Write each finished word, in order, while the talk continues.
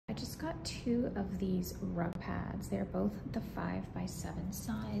got two of these rug pads. They're both the 5x7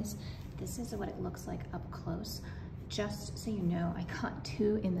 size. This is what it looks like up close. Just so you know, I got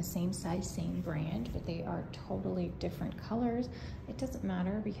two in the same size, same brand, but they are totally different colors. It doesn't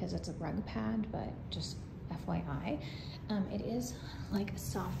matter because it's a rug pad, but just FYI. It is like a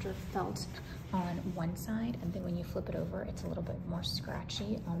softer felt on one side, and then when you flip it over, it's a little bit more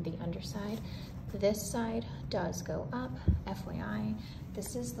scratchy on the underside. This side does go up, FYI.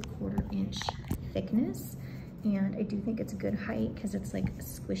 This is the 1/4 inch thickness, and I do think it's a good height because it's like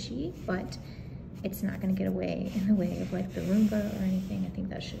squishy, but it's not gonna get away in the way of like the Roomba or anything. I think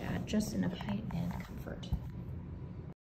that should add just enough height and comfort.